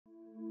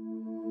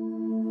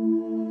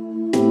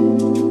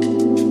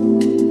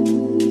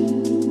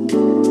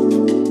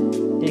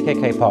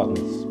DKK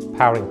Partners,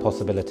 powering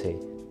possibility.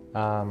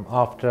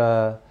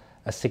 After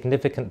a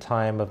significant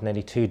time of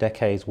nearly 2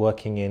 decades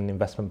working in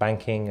investment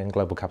banking and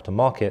global capital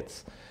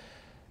markets,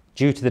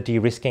 due to the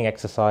de-risking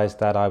exercise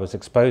that I was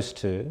exposed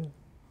to,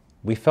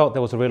 we felt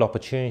there was a real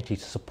opportunity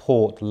to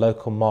support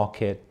local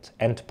market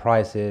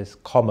enterprises,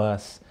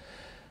 commerce,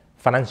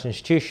 financial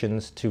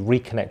institutions to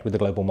reconnect with the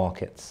global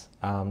markets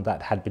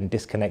that had been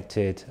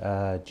disconnected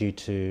due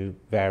to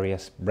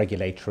various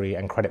regulatory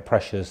and credit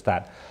pressures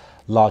that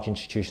large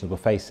institutions were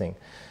facing.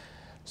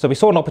 So we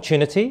saw an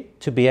opportunity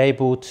to be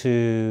able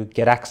to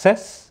get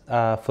access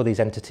for these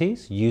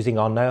entities using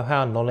our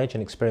know-how, knowledge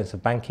and experience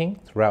of banking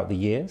throughout the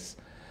years.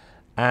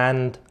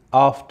 And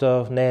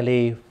after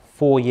nearly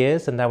 4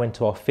 years and now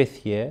into our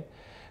 5th year,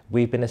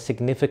 we've been a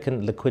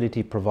significant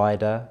liquidity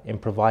provider in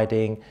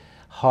providing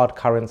hard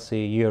currency,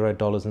 euro,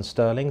 dollars and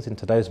sterlings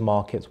into those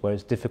markets where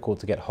it's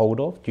difficult to get hold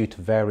of due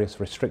to various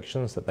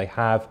restrictions that they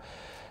have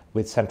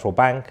with central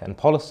bank and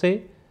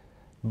policy,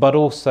 but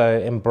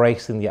also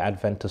embracing the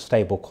advent of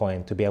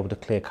stablecoin to be able to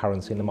clear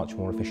currency in a much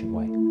more efficient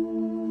way.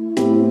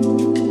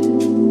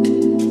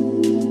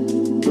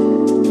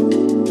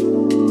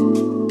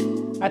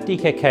 At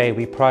DKK,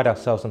 we pride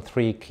ourselves on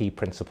 3 key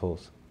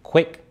principles: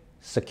 quick,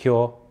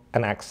 secure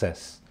and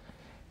access.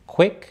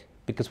 Quick,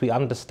 because we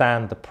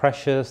understand the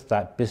pressures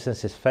that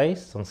businesses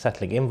face on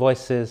settling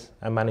invoices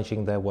and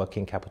managing their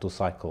working capital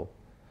cycle.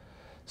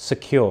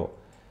 Secure,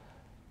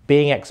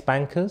 being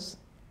ex-bankers,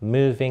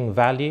 moving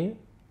value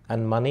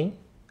and money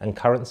and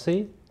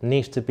currency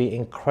needs to be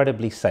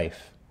incredibly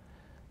safe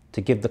to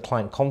give the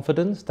client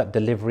confidence that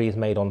delivery is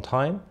made on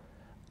time,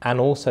 and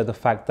also the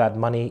fact that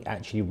money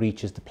actually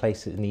reaches the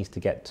place it needs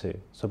to get to.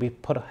 So we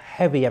put a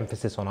heavy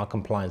emphasis on our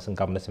compliance and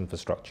governance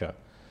infrastructure.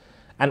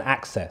 And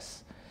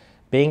access,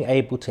 being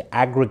able to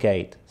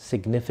aggregate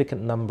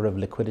significant number of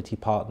liquidity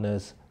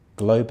partners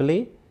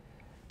globally.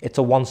 It's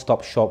a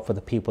one-stop shop for the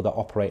people that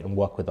operate and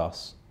work with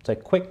us. So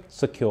quick,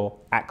 secure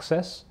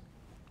access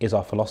is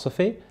our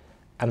philosophy,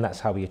 and that's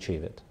how we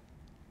achieve it.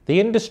 The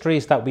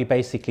industries that we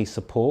basically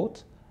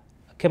support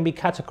can be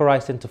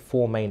categorized into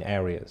 4 main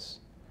areas.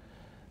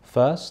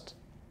 First,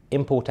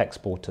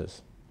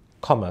 import-exporters,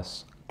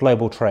 commerce,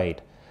 global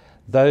trade.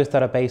 Those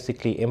that are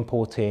basically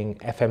importing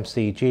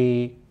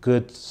FMCG,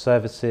 goods,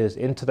 services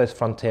into those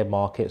frontier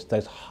markets,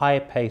 those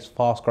high-paced,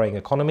 fast-growing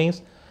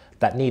economies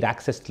that need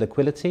access to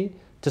liquidity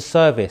to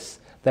service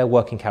their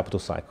working capital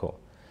cycle.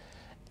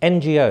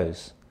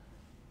 NGOs,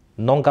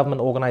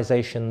 non-government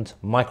organizations,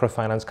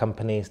 microfinance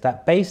companies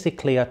that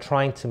basically are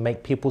trying to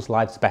make people's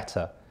lives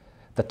better.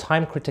 The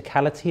time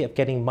criticality of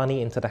getting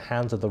money into the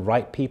hands of the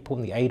right people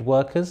and the aid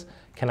workers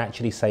can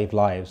actually save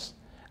lives.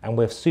 And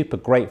we're super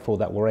grateful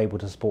that we're able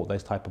to support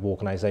those type of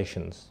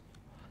organizations.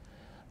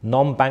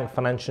 Non-bank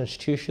financial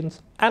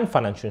institutions and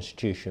financial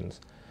institutions.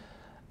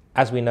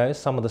 As we know,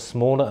 some of the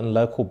smaller and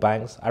local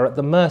banks are at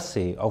the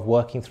mercy of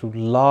working through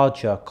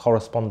larger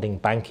corresponding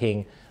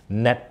banking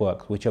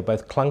networks, which are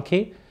both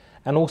clunky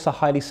and also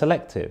highly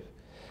selective.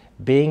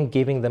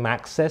 Giving them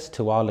access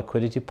to our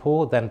liquidity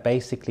pool then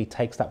basically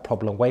takes that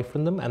problem away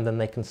from them, and then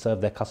they can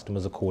serve their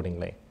customers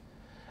accordingly.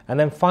 And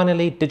then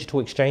finally, digital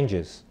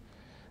exchanges.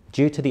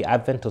 Due to the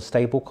advent of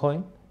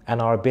stablecoin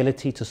and our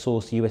ability to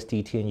source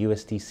USDT and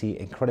USDC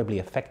incredibly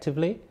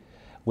effectively,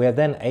 we are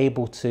then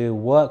able to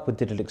work with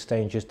digital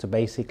exchanges to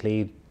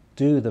basically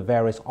do the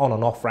various on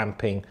and off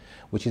ramping,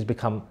 which has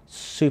become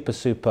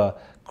super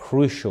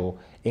crucial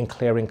in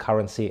clearing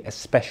currency,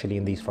 especially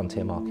in these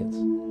frontier markets.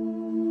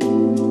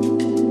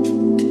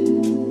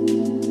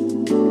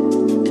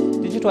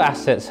 Digital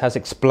assets has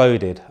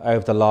exploded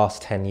over the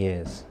last 10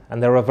 years,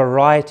 and there are a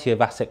variety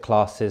of asset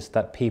classes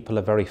that people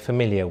are very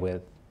familiar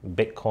with.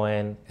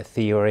 Bitcoin,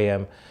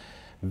 Ethereum,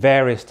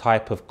 various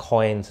type of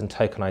coins and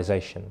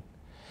tokenization.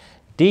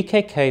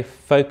 DKK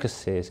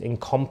focuses in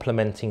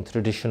complementing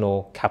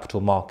traditional capital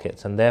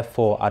markets, and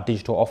therefore our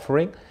digital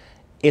offering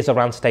is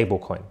around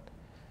stablecoin,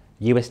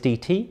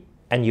 USDT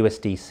and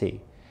USDC.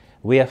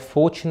 We are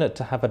fortunate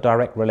to have a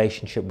direct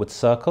relationship with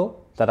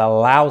Circle that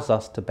allows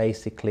us to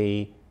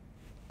basically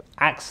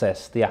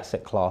access the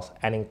asset class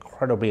at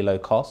incredibly low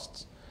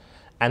costs.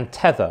 And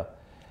Tether,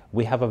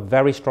 we have a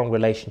very strong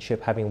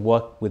relationship, having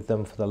worked with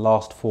them for the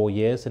last 4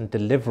 years in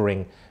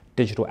delivering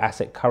digital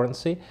asset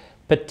currency,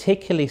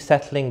 particularly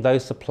settling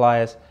those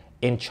suppliers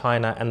in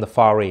China and the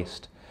Far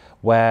East,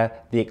 where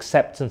the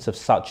acceptance of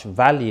such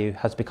value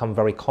has become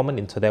very common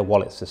into their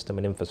wallet system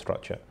and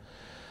infrastructure.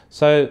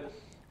 So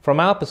from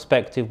our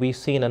perspective, we've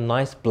seen a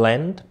nice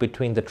blend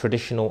between the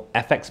traditional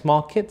FX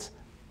markets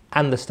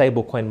and the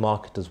stablecoin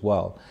market as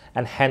well.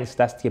 And hence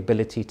that's the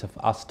ability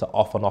for us to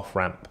off and off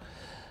ramp.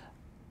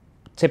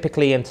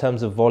 Typically in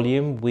terms of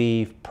volume,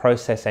 we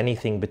process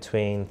anything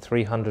between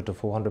 $300 to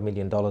 $400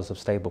 million of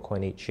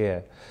stablecoin each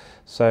year.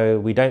 So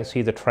we don't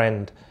see the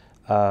trend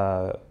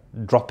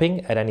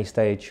dropping at any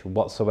stage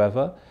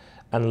whatsoever.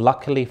 And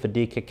luckily for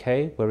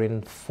DKK, we're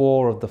in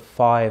 4 of the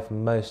 5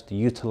 most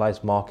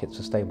utilized markets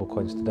for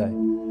stablecoins today.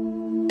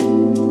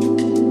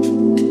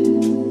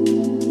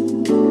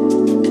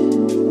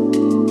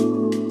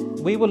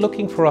 We were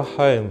looking for a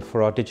home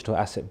for our digital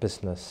asset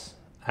business,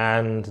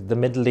 and the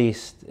Middle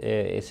East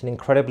is an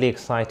incredibly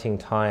exciting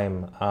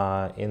time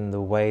in the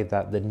way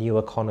that the new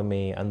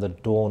economy and the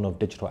dawn of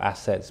digital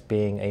assets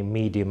being a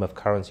medium of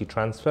currency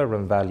transfer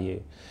and value.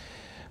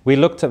 We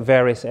looked at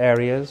various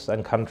areas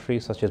and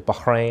countries such as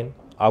Bahrain,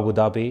 Abu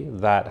Dhabi,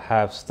 that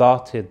have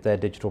started their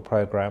digital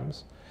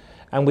programs,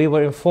 and we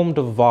were informed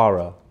of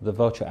VARA, the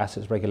Virtual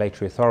Assets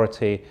Regulatory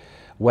Authority,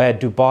 where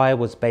Dubai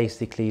was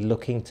basically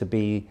looking to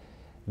be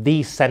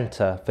the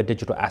center for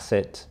digital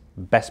asset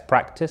best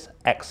practice,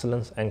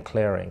 excellence and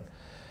clearing.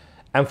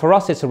 And for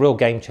us, it's a real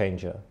game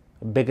changer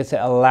because it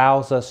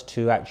allows us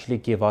to actually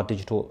give our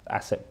digital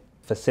asset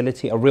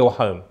facility a real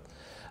home,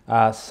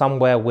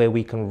 somewhere where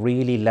we can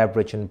really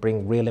leverage and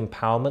bring real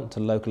empowerment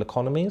to local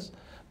economies,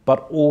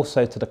 but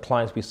also to the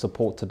clients we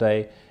support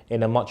today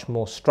in a much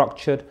more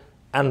structured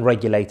and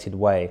regulated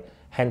way,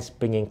 hence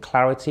bringing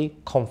clarity,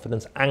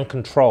 confidence and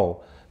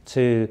control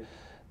to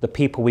the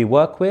people we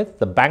work with,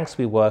 the banks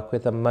we work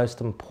with, and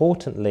most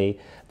importantly,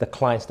 the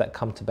clients that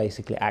come to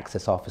basically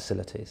access our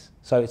facilities.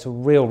 So it's a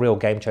real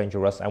game changer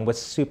for us, and we're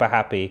super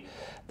happy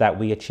that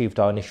we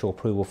achieved our initial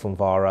approval from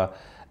VARA,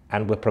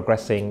 and we're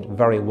progressing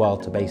very well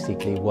to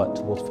basically work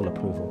towards full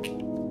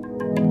approval.